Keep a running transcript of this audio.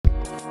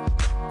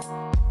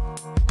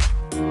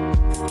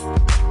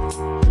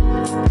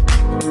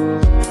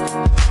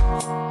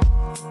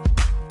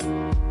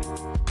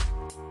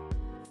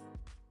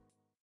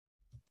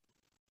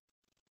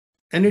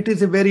And it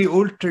is a very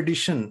old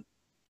tradition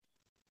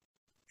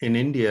in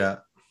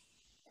India,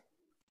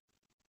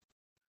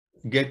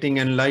 getting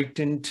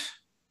enlightened,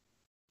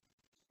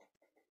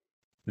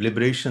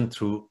 liberation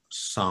through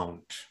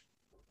sound.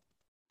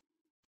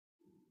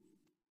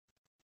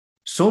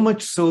 So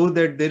much so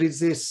that there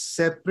is a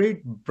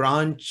separate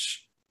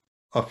branch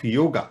of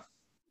yoga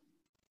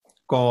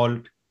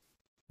called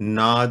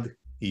Nad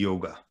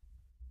Yoga.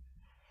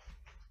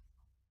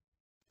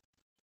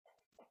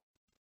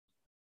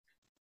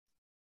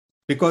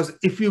 Because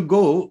if you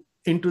go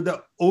into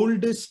the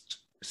oldest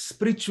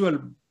spiritual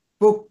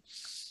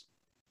books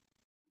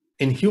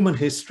in human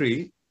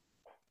history,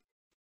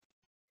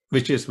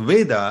 which is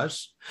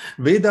Vedas,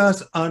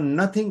 Vedas are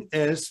nothing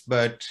else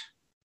but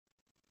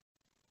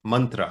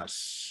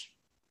mantras,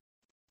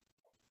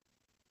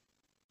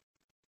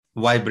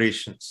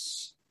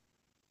 vibrations.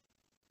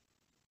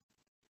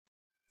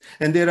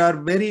 And there are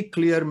very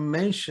clear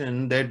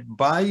mention that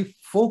by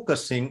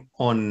focusing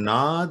on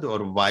nad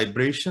or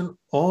vibration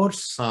or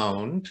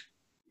sound,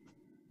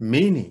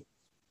 many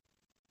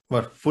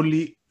were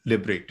fully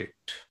liberated,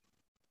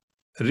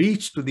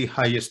 reached to the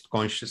highest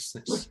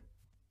consciousness.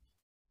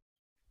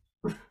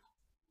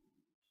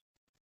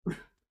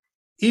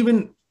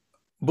 Even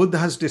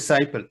Buddha's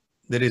disciple,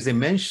 there is a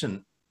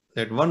mention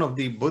that one of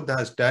the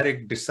Buddha's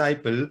direct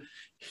disciple,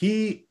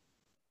 he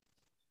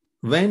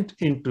went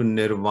into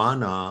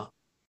nirvana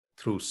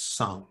through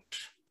sound.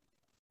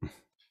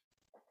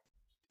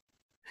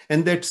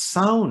 And that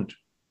sound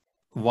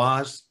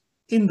was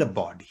in the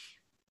body,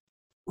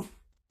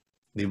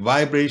 the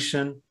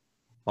vibration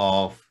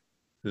of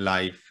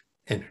life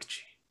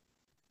energy.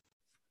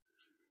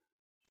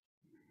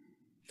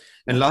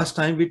 And last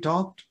time we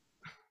talked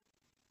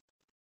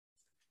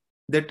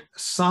that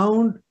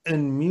sound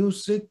and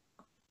music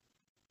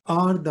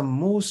are the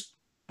most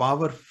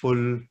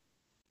powerful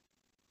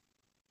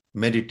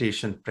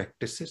meditation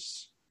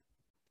practices.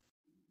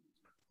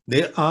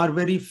 They are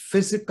very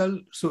physical,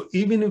 so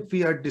even if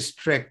we are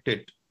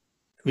distracted,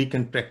 we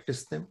can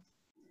practice them.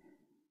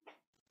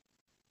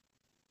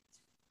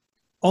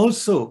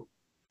 Also,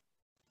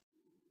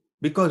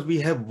 because we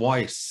have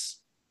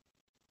voice,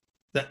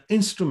 the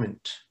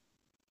instrument,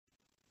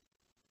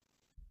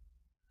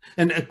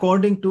 and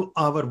according to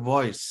our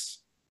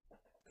voice,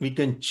 we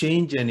can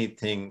change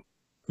anything.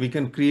 We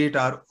can create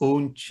our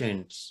own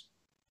chants,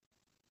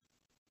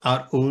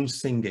 our own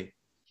singing.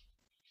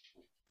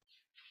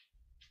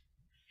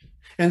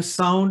 And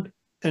sound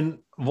and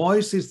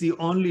voice is the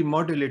only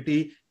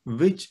modality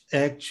which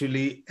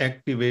actually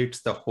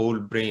activates the whole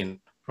brain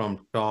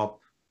from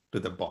top to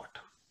the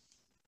bottom.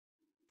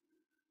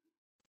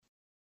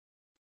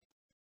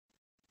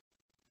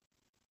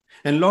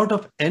 And a lot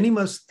of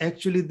animals,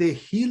 actually, they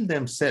heal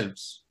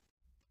themselves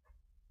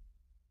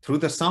through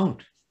the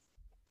sound.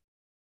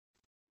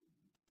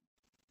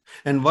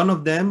 And one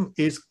of them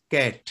is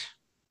cat.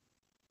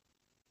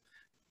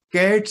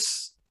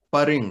 Cats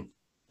purring.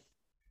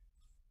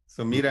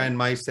 So Meera and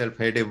myself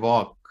had a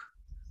walk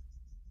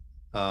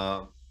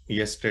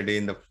yesterday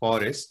in the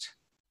forest,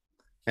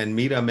 and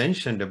Meera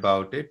mentioned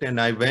about it, and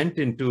I went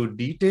into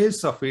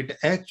details of it.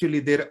 Actually,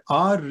 there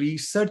are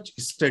research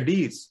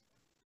studies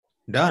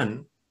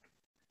done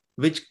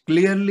which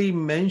clearly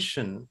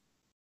mention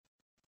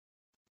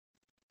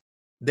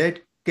that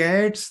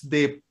cats,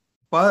 they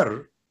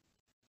purr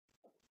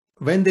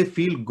when they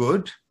feel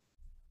good.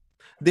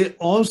 They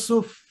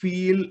also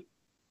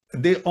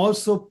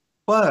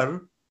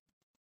purr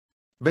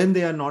when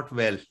they are not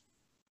well.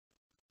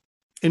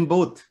 In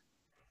both.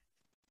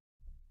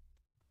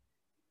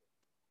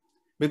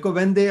 Because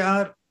when they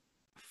are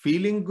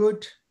feeling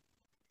good,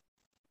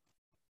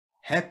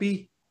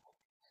 happy,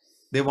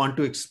 they want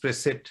to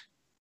express it.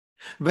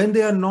 When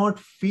they are not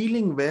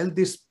feeling well,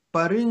 this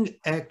purring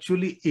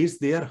actually is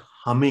their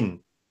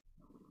humming.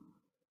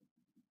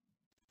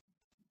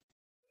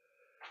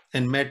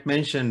 And Matt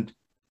mentioned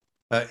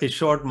a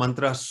short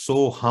mantra,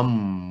 so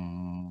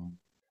hum.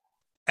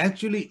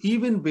 Actually,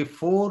 even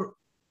before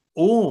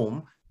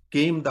Om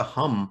came the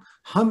hum.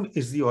 Hum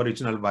is the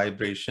original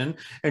vibration,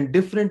 and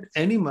different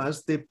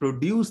animals, they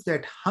produce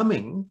that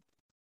humming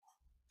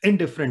in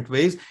different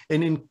ways.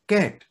 And in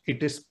cat,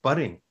 it is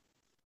purring.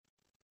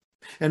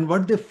 And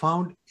what they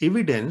found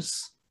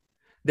evidence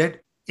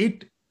that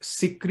it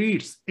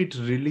secretes, it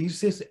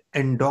releases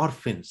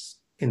endorphins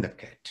in the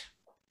cat.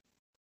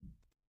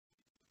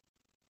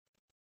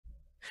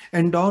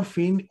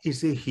 Endorphin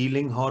is a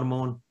healing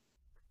hormone.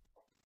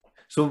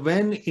 So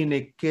when in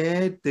a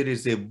cat there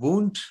is a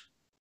wound,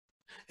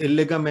 a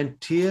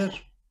ligament tear,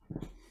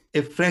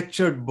 a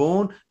fractured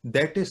bone,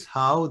 that is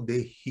how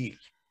they heal.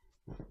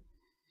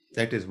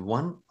 That is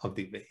one of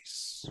the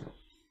ways.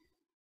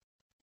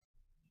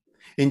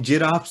 In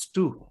giraffes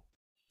too.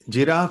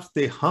 Giraffes,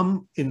 they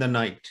hum in the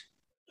night.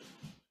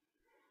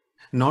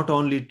 Not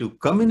only to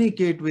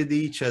communicate with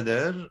each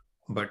other,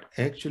 but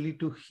actually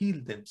to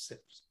heal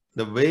themselves.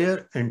 The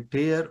wear and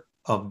tear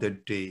of the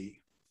day.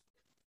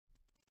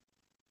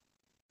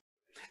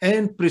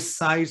 And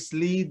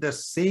precisely the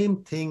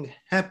same thing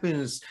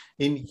happens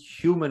in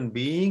human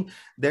being,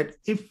 that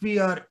if we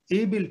are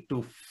able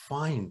to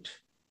find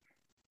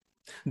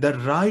the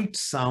right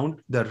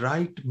sound, the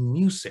right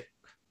music,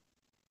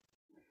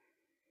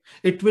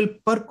 it will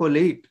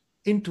percolate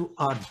into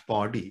our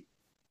body,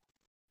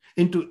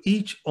 into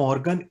each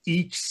organ,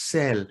 each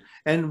cell,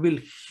 and will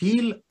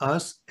heal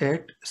us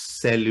at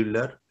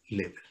cellular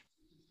level.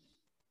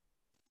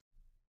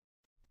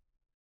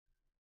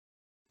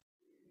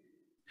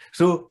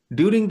 So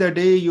during the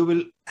day, you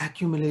will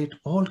accumulate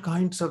all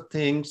kinds of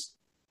things.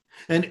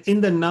 And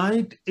in the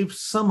night, if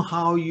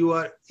somehow you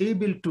are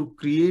able to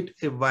create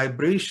a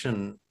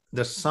vibration,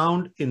 the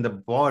sound in the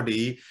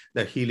body,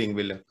 the healing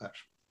will occur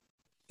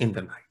in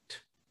the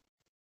night.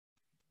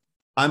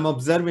 I'm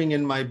observing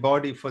in my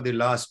body for the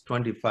last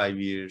 25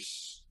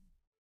 years.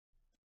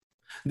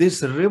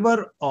 This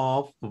river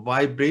of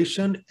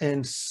vibration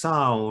and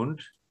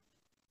sound,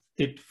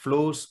 it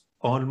flows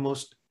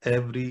almost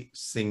every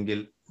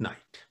single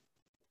night.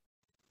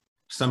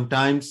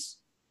 Sometimes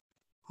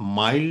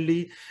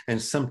mildly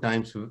and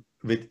sometimes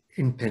with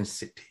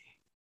intensity.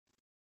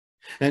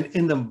 And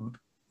in the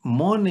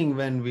morning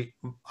when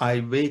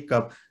I wake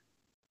up,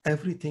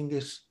 everything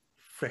is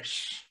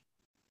fresh.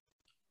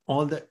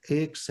 All the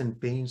aches and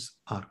pains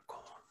are gone.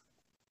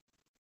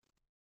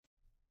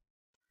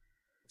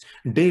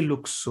 Day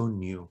looks so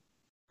new,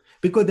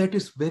 because that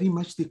is very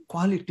much the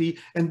quality,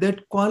 and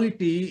that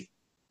quality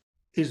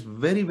is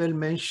very well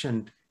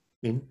mentioned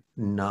in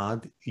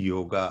Nad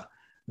Yoga,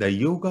 the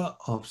yoga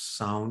of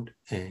sound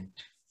and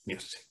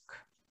music.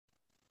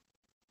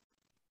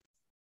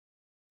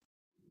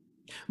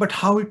 But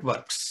how it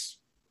works?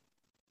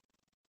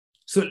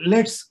 So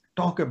let's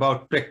talk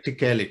about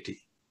practicality.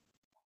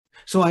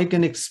 So I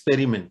can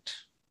experiment.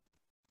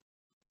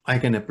 I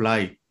can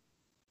apply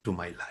to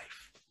my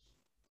life.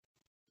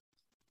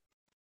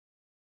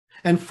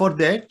 And for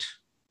that,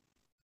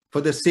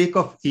 for the sake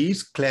of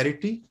ease,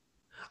 clarity,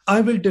 I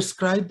will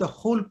describe the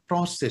whole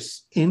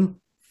process in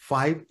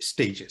 5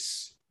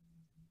 stages.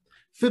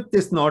 5th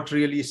is not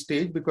really a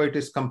stage because it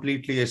is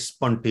completely a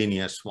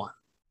spontaneous one.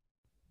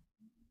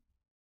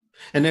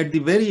 And at the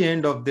very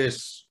end of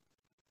this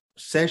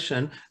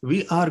session,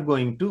 we are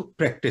going to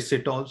practice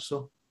it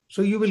also.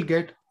 So you will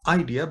get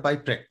idea by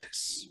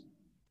practice.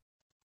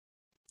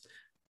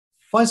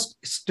 First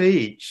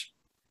stage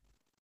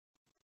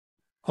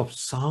of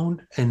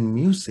sound and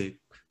music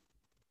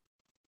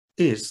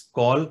is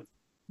called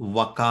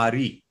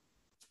Vakari.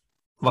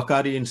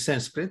 Vakari in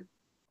Sanskrit,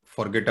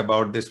 forget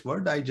about this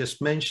word I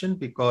just mentioned,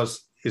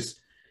 because it's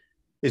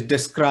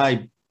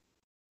described,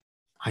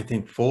 I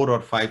think, 4,000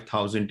 or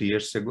 5,000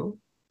 years ago.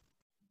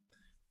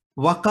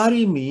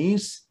 Vakari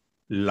means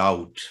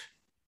loud.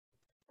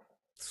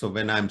 So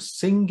when I'm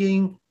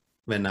singing,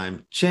 when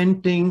I'm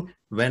chanting,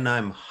 when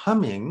I'm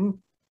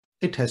humming,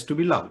 it has to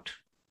be loud.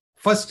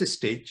 First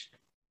stage.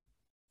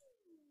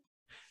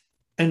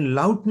 And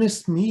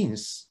loudness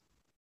means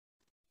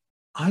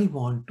I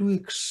want to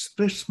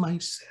express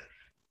myself.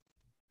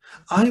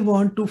 I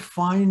want to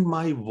find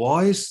my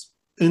voice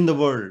in the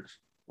world.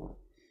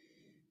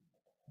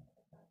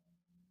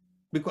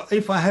 Because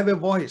if I have a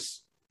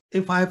voice,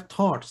 if I have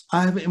thoughts,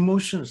 I have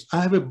emotions,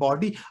 I have a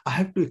body, I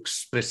have to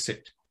express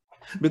it.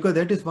 Because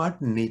that is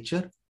what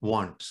nature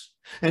wants.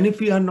 And if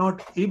we are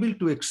not able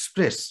to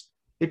express,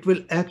 it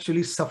will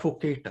actually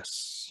suffocate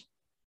us.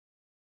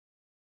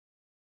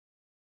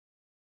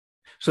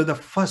 So the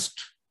first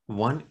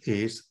one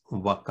is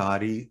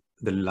Vakari,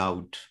 the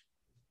loud.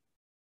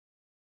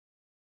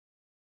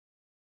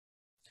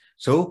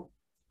 So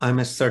I'm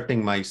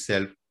asserting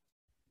myself.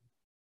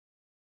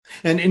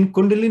 And in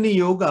Kundalini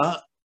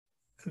Yoga,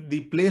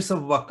 the place of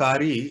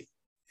Vakari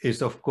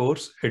is, of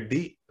course, at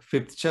the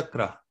 5th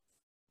chakra.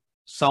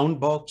 Sound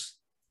box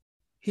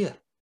here.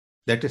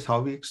 That is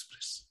how we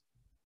express.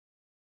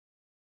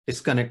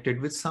 It's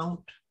connected with sound.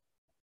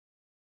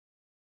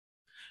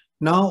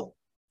 Now,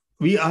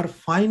 we are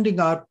finding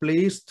our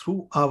place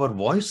through our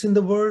voice in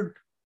the world.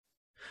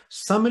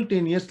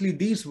 Simultaneously,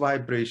 these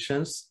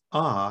vibrations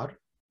are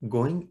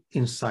going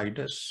inside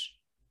us.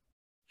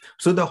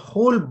 So the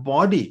whole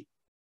body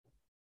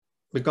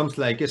becomes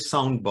like a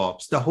sound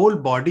box. The whole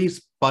body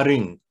is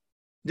purring,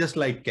 just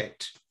like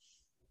cat.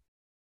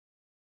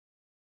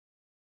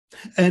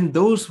 And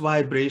those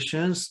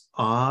vibrations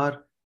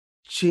are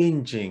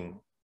changing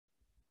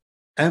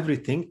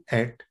everything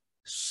at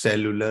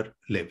cellular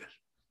level.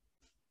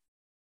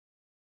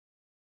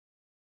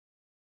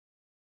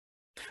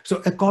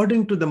 So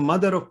according to the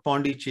mother of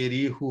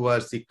Pondicherry, who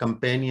was the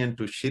companion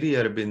to Shri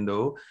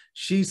Aurobindo,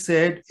 she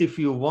said, if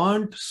you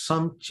want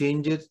some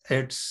changes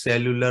at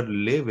cellular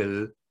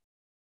level,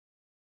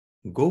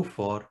 go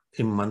for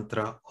a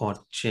mantra or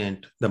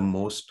chant, the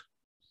most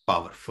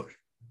powerful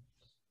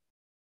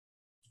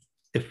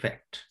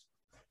effect.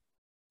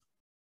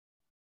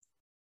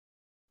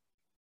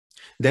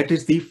 That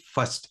is the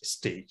first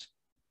stage.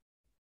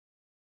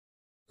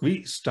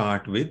 We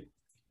start with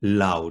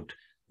loud.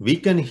 We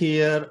can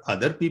hear,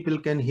 other people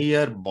can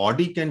hear,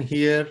 body can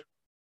hear.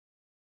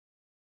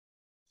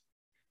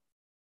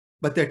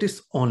 But that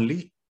is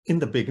only in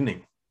the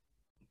beginning.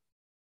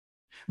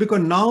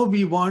 Because now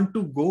we want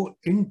to go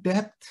in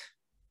depth.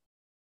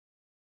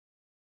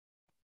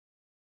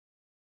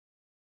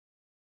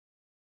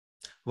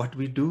 What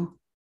we do?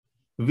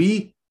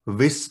 We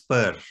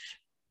whisper.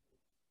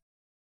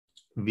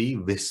 We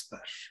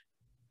whisper.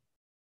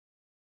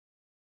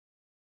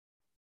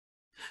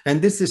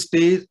 And this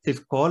stage is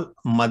called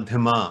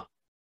Madhyama,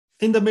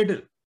 in the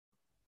middle.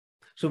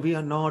 So we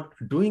are not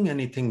doing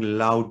anything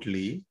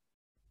loudly,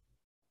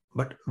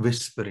 but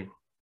whispering.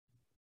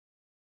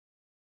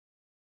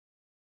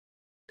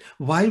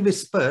 Why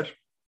whisper?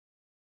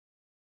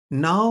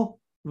 Now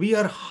we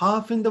are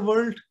half in the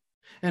world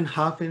and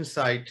half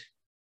inside.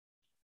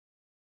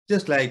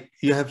 Just like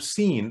you have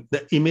seen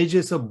the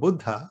images of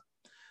Buddha,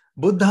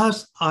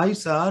 Buddha's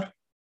eyes are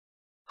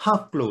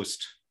half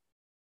closed.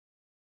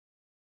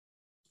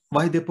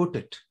 Why they put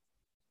it?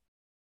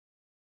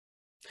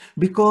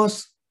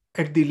 Because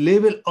at the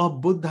level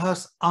of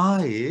Buddha's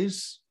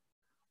eyes,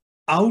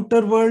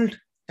 outer world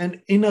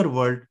and inner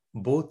world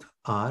both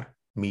are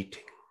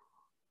meeting.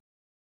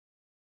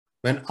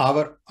 When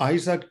our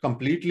eyes are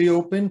completely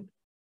open,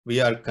 we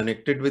are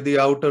connected with the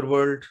outer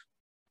world.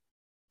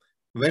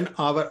 When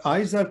our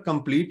eyes are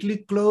completely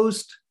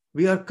closed,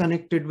 we are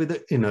connected with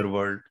the inner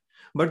world.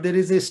 But there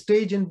is a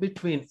stage in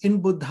between, in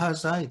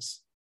Buddha's eyes.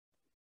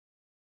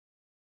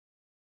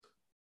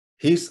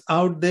 He's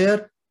out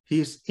there,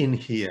 he's in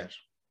here.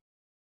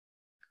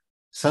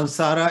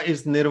 Sansara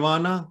is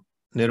nirvana,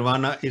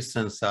 nirvana is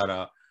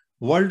sansara.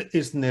 World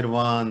is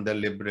nirvana, the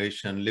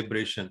liberation.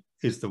 Liberation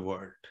is the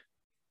world.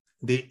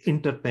 They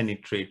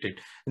interpenetrated.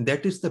 And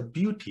that is the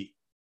beauty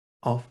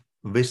of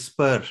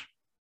whisper.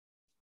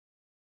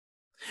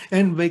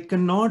 And we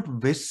cannot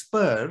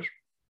whisper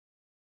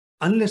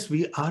unless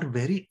we are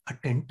very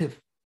attentive,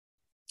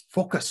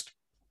 focused.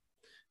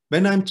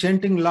 When I'm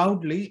chanting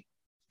loudly,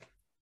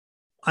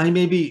 I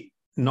may be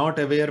not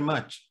aware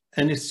much.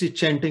 And still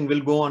chanting will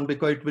go on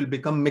because it will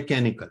become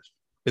mechanical,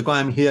 because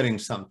I'm hearing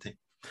something.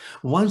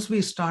 Once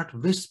we start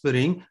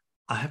whispering,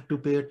 I have to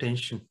pay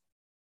attention.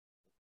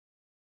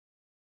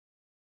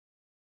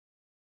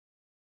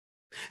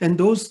 And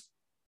those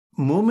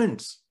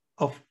moments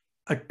of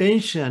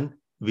attention,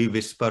 we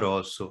whisper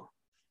also.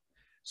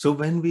 So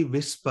when we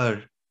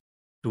whisper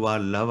to our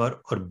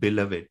lover or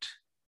beloved,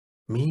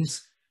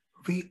 means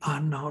we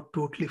are now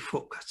totally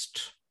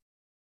focused.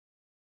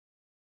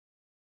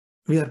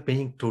 We are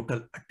paying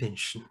total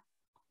attention.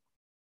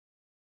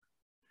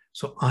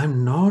 So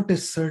I'm not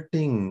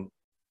asserting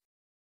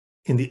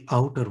in the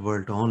outer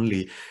world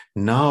only.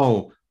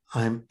 Now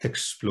I'm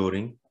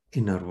exploring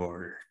inner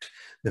world,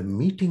 the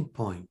meeting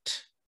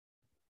point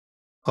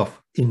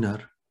of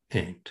inner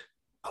and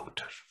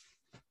outer.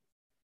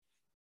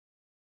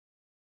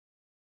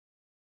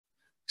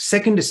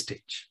 Second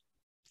stage.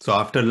 So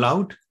after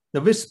loud,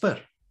 the whisper.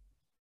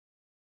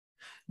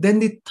 Then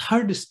the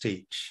third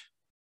stage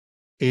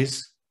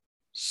is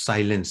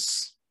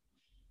silence.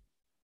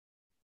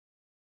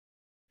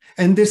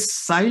 And this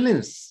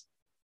silence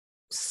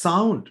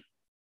sound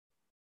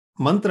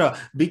mantra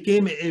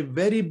became a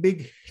very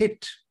big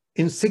hit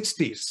in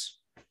 60s.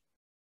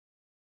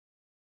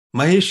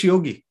 Mahesh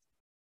Yogi,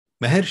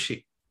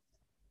 Maharshi,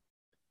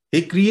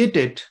 he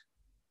created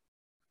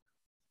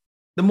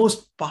the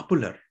most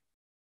popular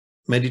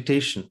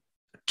meditation,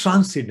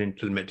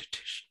 transcendental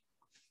meditation.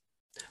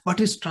 What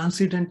is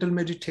transcendental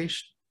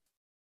meditation?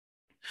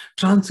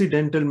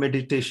 Transcendental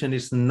meditation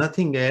is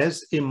nothing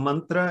as a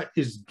mantra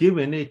is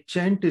given, a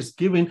chant is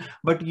given,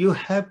 but you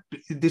have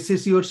to, this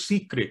is your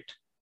secret.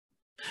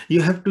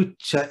 You have to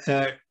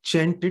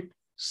chant it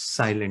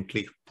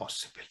silently, if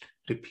possible.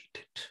 Repeat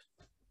it.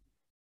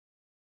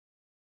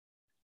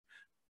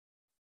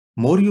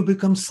 More you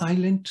become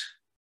silent,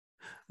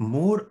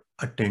 more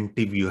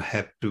attentive you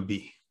have to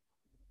be.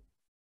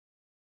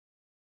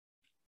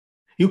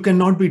 You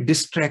cannot be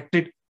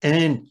distracted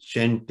and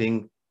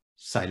chanting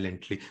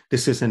silently.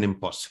 This is an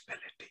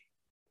impossibility.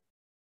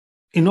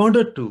 In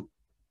order to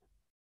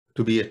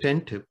be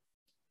attentive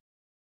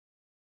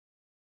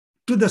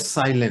to the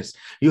silence,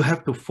 you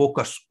have to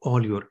focus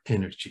all your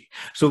energy.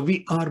 So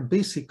we are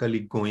basically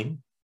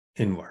going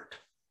inward.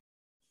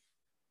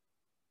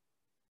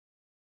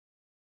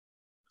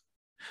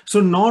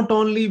 So not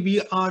only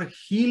we are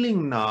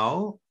healing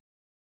now,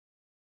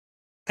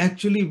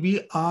 actually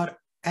we are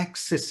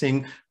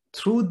accessing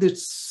through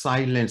this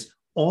silence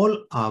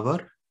all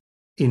our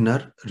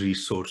inner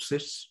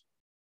resources.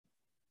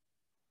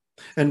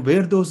 And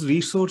where those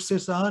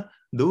resources are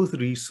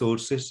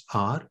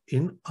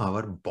in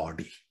our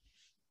body.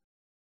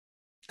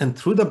 And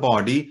through the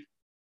body,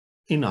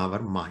 in our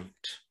mind.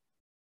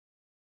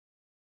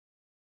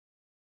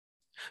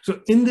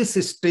 So in this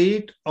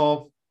state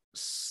of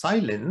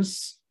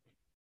silence,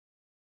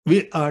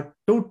 we are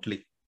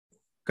totally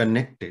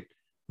connected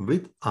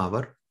with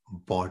our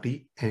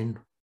body and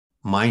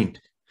mind.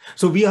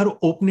 So we are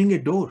opening a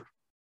door,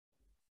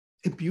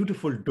 a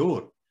beautiful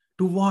door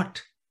to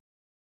what?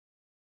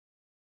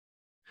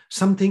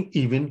 Something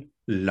even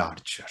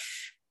larger.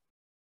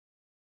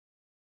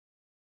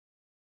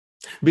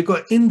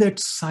 Because in that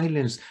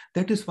silence,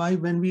 that is why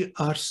when we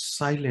are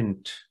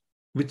silent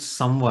with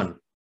someone,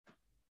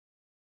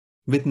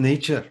 with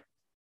nature,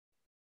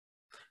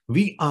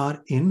 we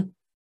are in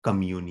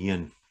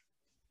communion.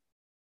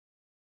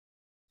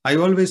 I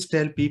always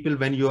tell people,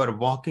 when you are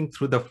walking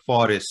through the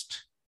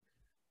forest,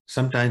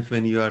 sometimes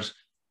when you are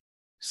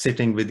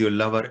sitting with your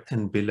lover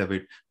and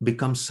beloved,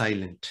 become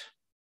silent.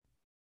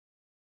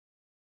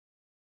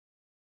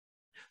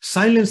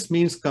 Silence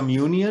means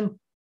communion.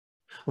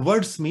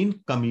 Words mean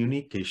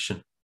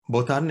communication.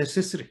 Both are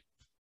necessary.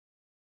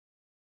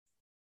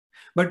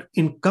 But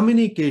in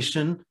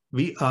communication,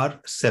 we are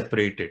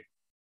separated,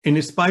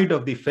 in spite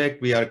of the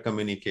fact we are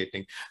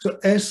communicating. So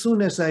as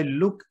soon as I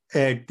look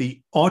at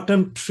the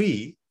autumn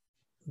tree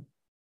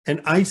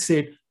and I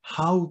said,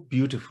 how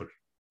beautiful.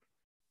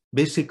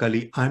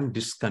 Basically, I'm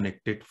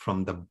disconnected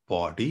from the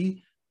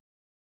body,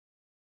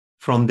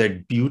 from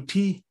that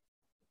beauty.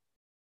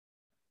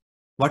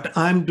 What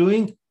I'm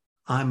doing,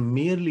 I'm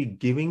merely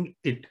giving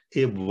it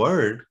a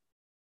word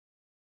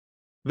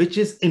which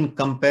is in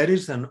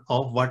comparison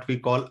of what we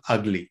call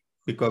ugly,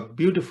 because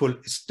beautiful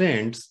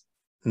stands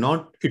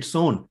not its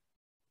own.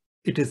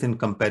 It is in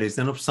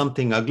comparison of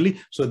something ugly.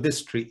 So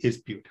this tree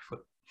is beautiful.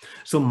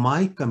 So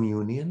my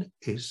communion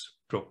is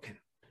broken.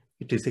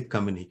 It is a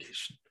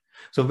communication.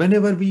 So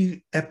whenever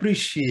we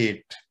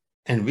appreciate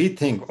and we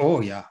think,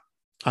 oh yeah,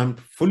 I'm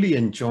fully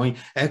enjoying,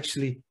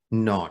 actually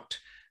not.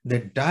 The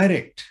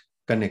direct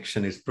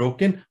connection is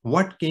broken.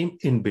 What came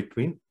in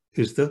between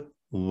is the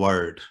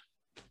word.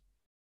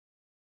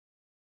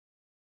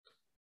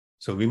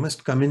 So we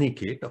must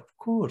communicate, of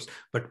course,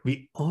 but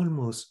we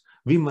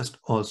must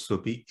also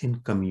be in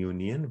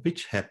communion,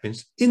 which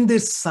happens in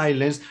this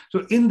silence.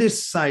 So in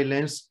this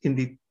silence, in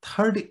the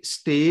third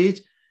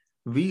stage,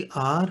 we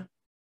are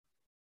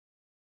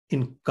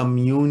in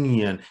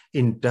communion,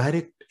 in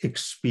direct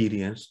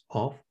experience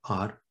of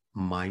our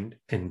mind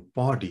and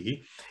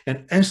body.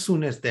 And as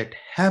soon as that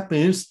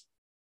happens,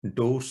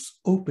 doors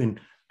open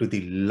to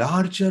the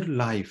larger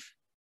life,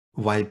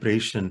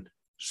 vibration,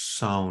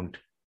 sound,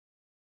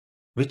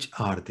 which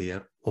are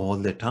there all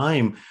the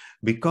time,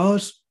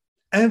 because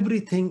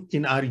everything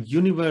in our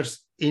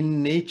universe,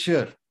 in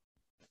nature,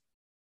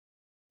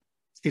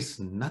 is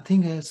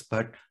nothing else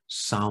but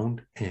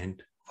sound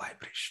and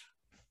vibration.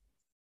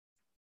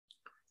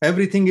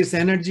 Everything is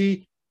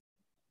energy.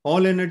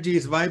 All energy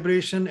is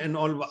vibration, and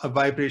all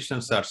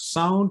vibrations are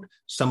sound.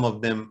 Some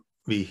of them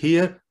we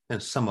hear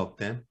and some of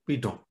them we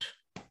don't.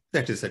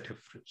 That is the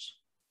difference.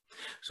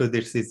 So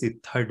this is the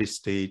third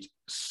stage,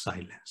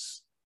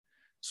 silence.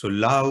 So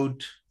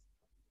loud,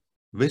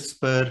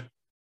 whisper,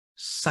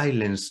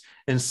 silence.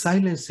 And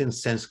silence in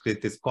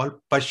Sanskrit is called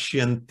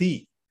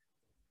Pashyanti.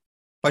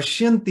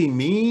 Pashyanti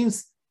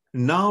means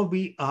now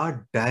we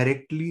are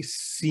directly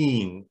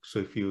seeing. So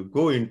if you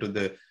go into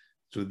the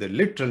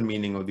literal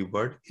meaning of the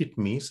word, it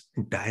means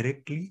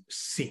directly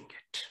seeing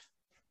it.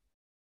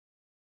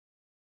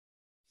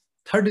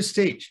 Third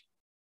stage.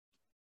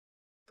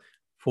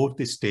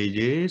 Fourth stage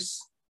is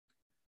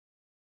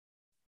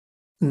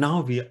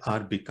now we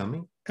are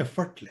becoming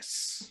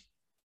effortless.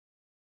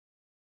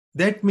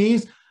 That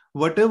means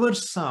whatever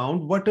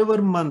sound,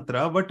 whatever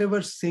mantra,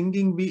 whatever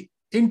singing we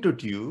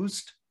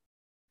introduced,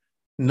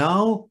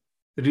 now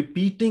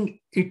repeating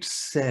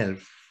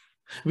itself.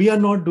 We are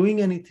not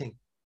doing anything.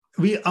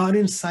 We are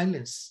in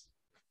silence.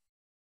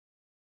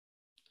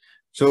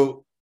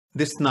 So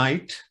this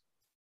night,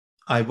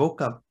 I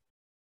woke up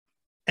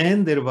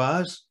and there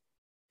was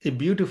a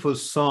beautiful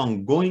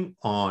song going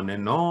on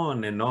and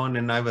on and on.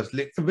 And I was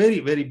like, a very,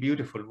 very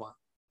beautiful one.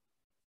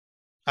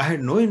 I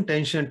had no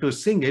intention to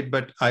sing it,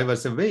 but I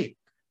was awake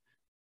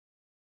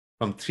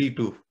from 3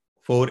 to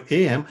 4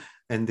 a.m.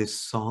 and this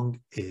song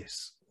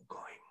is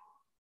going.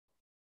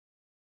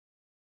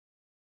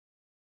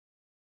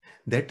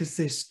 That is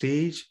a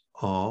stage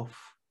of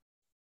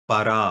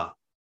para,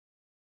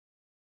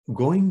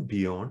 going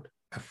beyond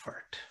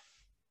effort.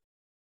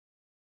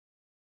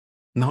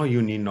 Now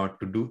you need not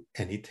to do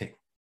anything.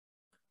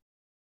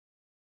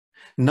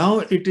 Now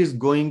it is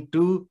going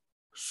to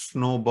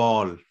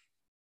snowball.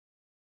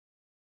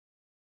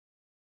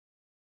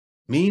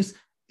 Means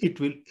it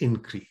will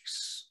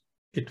increase.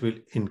 It will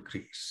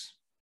increase.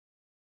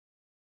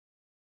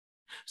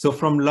 So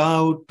from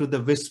loud to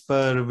the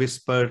whisper,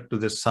 whisper to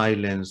the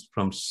silence,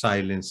 from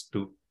silence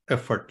to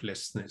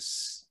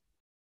effortlessness.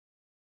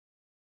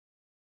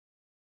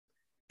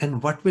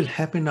 And what will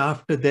happen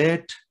after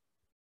that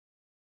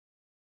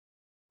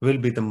will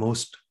be the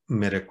most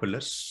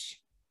miraculous.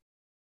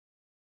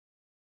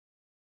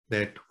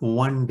 That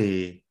one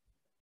day,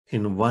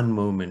 in one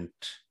moment,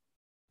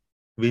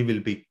 we will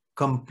be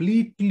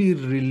completely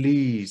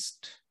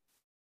released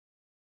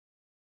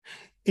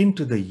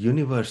into the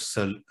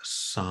universal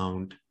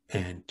sound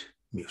and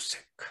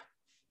music.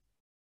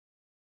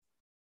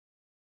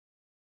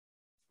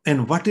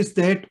 And what is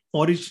that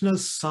original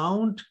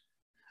sound,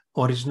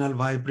 original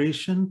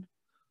vibration?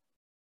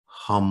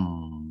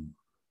 Hum,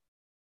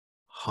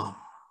 hum.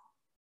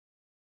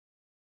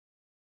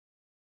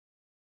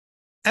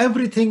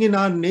 Everything in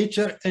our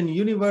nature and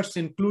universe,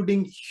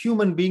 including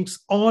human beings,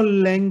 all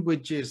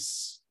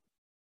languages,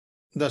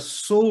 the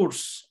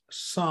source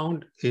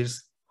sound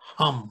is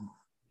hum.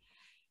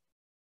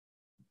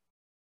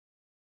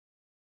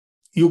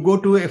 You go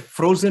to a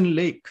frozen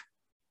lake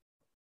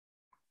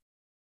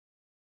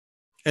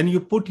and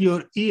you put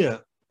your ear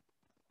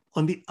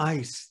on the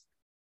ice,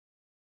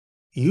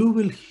 you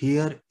will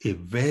hear a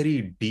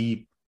very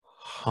deep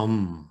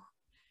hum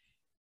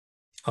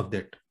of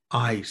that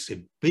ice,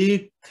 a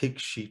big, thick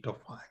sheet of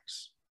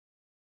ice.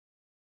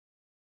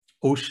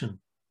 Ocean,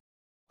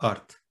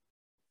 earth,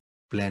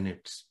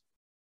 planets,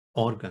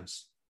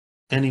 organs,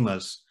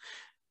 animals,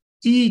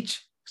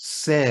 each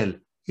cell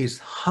is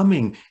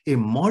humming a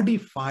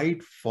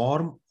modified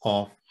form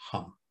of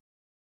hum.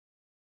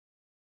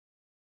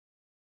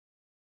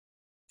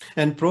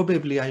 And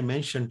probably I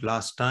mentioned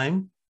last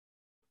time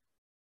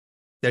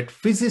that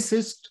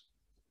physicist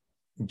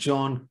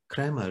John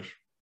Cramer,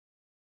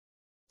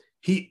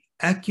 he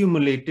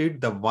accumulated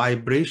the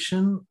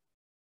vibration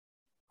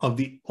of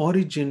the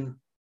origin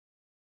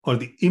or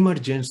the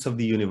emergence of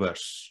the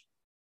universe.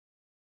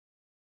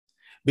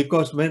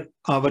 Because when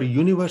our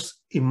universe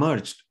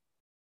emerged,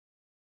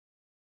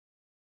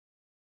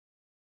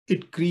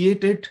 it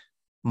created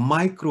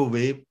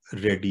microwave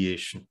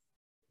radiation.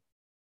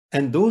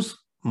 And those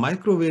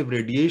microwave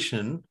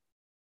radiation,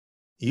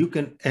 you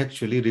can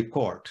actually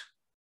record.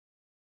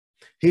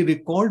 He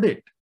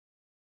recorded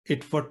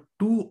it for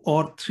 2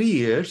 or 3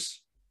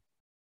 years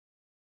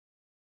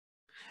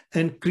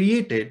and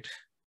created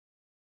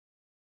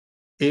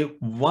a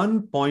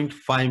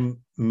 1.5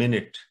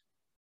 minute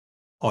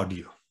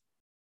audio.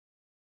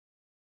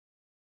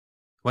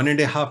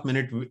 1.5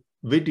 minute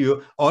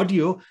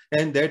audio,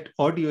 and that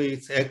audio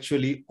is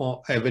actually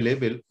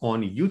available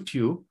on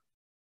YouTube.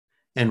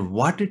 And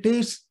what it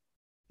is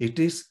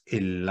a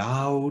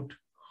loud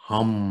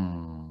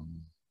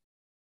hum.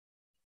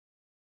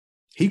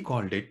 He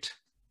called it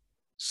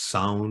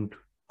sound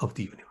of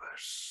the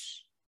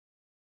universe.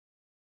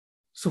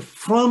 So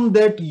from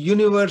that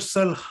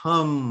universal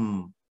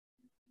hum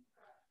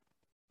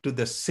to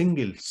the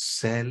single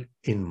cell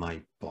in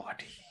my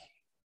body,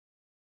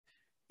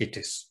 it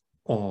is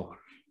all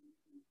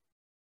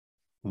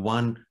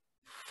one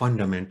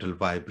fundamental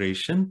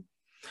vibration.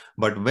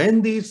 But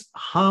when these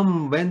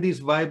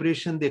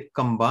vibration, they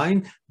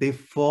combine, they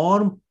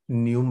form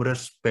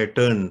numerous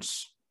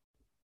patterns.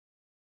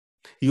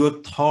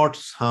 Your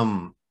thoughts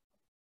hum,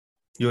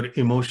 your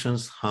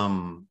emotions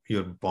hum,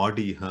 your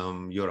body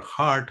hum, your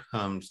heart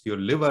hums, your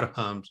liver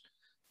hums,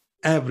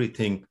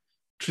 everything.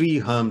 Tree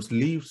hums,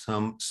 leaves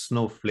hum,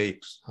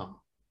 snowflakes hum.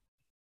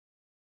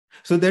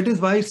 So that is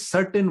why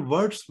certain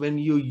words, when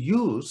you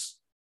use,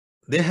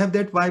 they have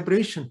that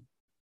vibration,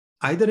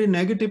 either a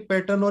negative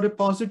pattern or a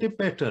positive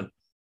pattern.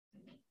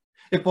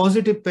 A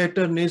positive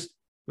pattern is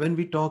when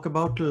we talk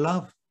about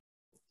love,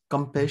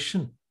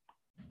 compassion,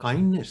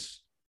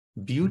 kindness,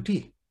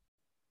 beauty,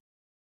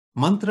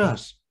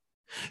 mantras.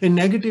 A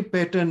negative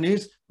pattern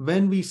is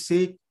when we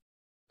say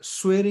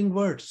swearing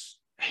words,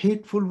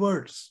 hateful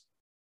words,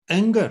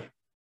 anger.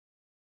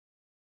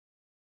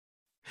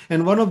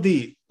 And one of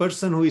the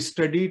person who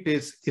studied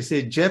is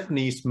a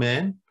Japanese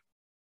man,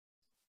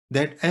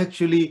 that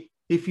actually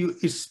if you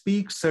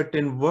speak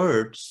certain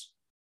words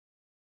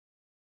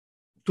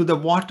to the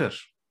water,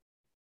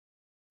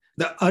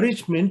 the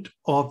arrangement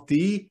of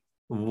the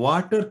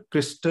water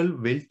crystal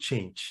will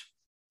change.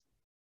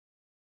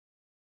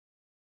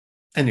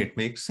 And it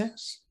makes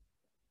sense.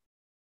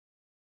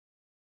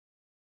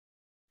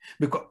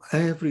 Because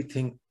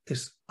everything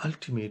is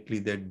ultimately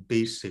that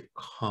basic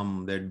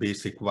hum, that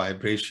basic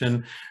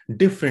vibration,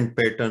 different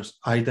patterns,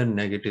 either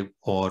negative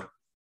or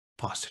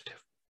positive.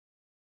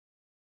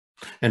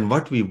 And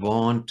what we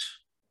want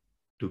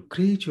to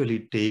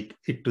gradually take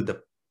it to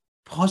the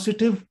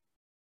positive,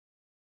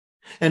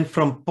 and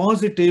from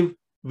positive,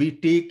 we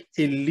take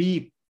a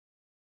leap,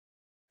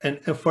 an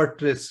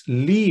effortless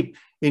leap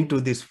into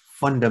this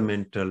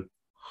fundamental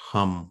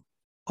hum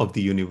of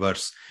the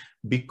universe.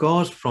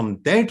 Because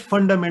from that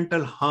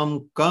fundamental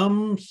hum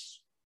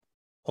comes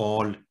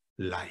all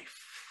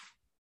life.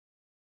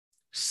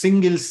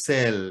 Single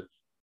cell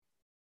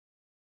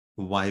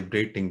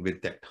vibrating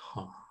with that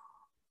hum.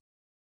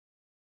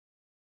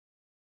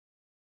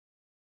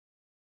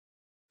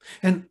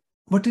 And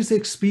what is the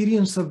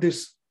experience of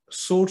this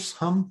source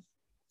hum?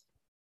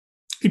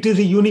 It is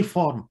a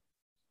uniform.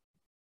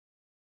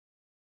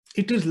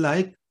 It is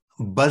like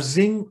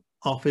buzzing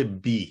of a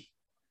bee,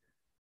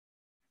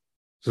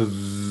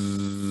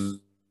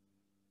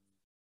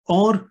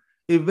 or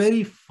a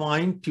very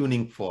fine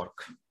tuning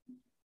fork.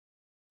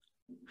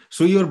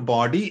 So your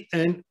body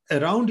and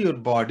around your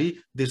body,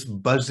 this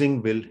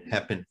buzzing will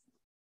happen.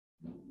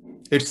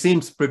 It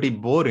seems pretty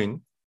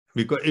boring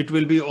because it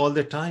will be all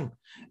the time.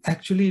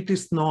 Actually, it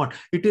is not.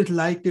 It is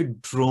like a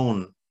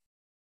drone,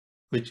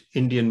 which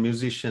Indian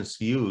musicians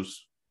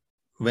use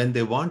when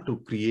they want to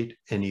create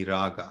any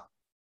raga,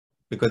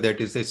 because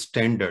that is a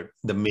standard,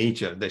 the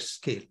major, the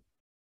scale.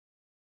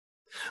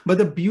 But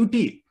the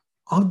beauty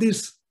of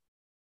this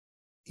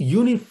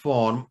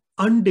uniform,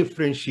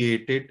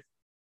 undifferentiated,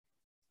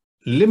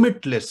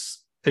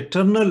 limitless,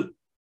 eternal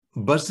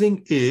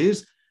buzzing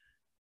is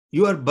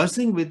you are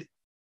buzzing with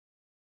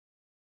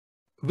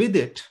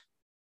it.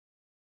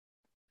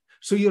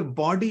 So your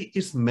body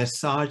is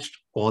massaged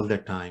all the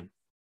time.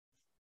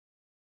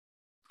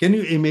 Can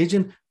you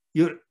imagine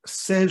your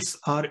cells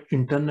are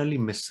internally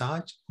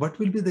massaged? What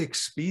will be the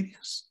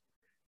experience?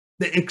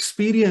 The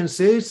experience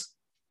is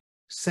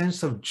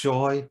sense of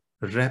joy,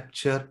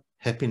 rapture,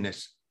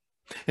 happiness.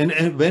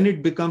 And when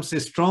it becomes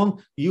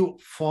strong, you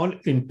fall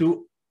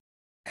into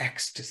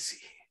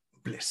ecstasy,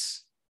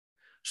 bliss.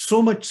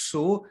 So much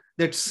so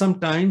that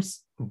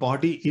sometimes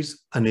body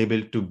is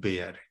unable to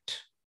bear it.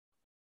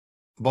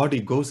 Body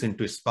goes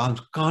into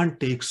spasm, can't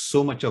take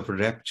so much of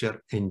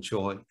rapture and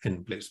joy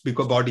and bliss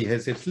because body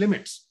has its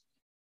limits.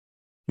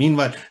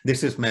 Meanwhile,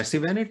 this is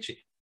massive energy.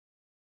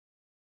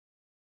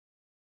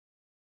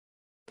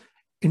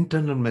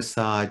 Internal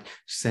massage,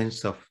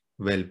 sense of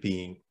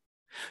well-being.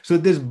 So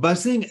this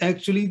buzzing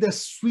actually the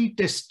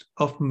sweetest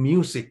of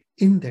music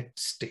in that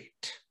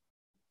state.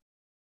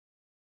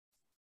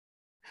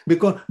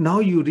 Because now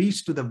you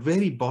reach to the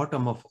very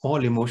bottom of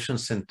all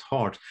emotions and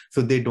thoughts,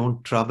 so they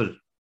don't trouble.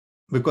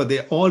 Because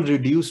they all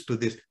reduce to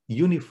this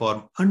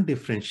uniform,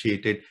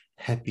 undifferentiated,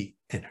 happy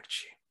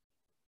energy.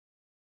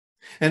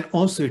 And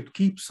also it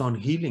keeps on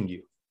healing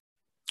you.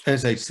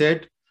 As I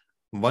said,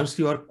 once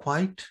you are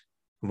quiet,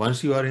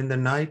 once you are in the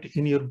night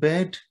in your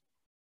bed,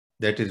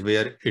 that is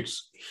where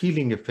its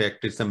healing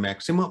effect is the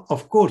maximum.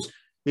 Of course,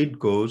 it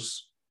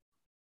goes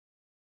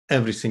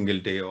every single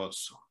day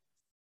also.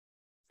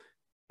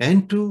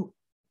 And to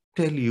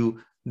tell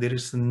you, there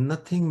is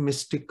nothing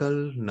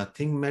mystical,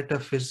 nothing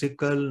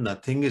metaphysical,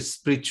 nothing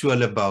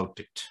spiritual about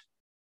it.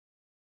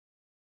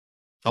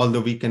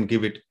 Although we can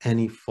give it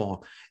any form,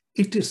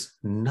 it is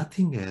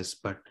nothing else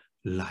but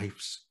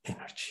life's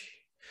energy,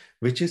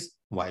 which is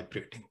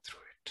vibrating through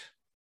it.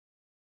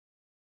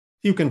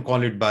 You can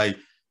call it by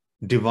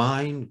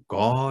divine,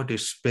 God,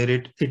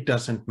 spirit, it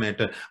doesn't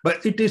matter,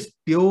 but it is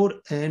pure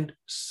and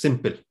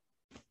simple.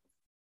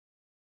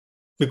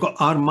 Because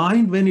our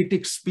mind, when it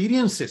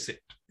experiences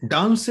it,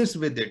 dances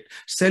with it,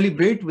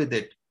 celebrate with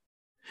it,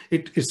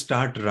 it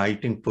starts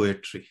writing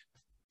poetry,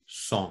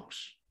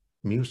 songs,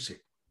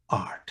 music,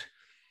 art.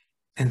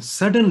 And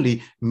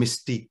suddenly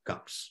mystique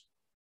comes.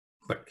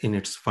 But in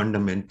its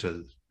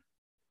fundamental,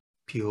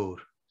 pure,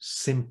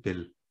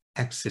 simple,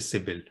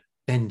 accessible,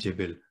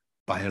 tangible,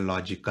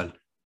 biological,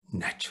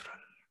 natural.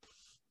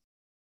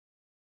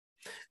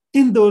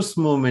 In those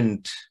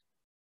moments,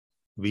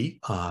 we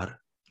are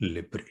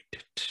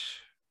liberated.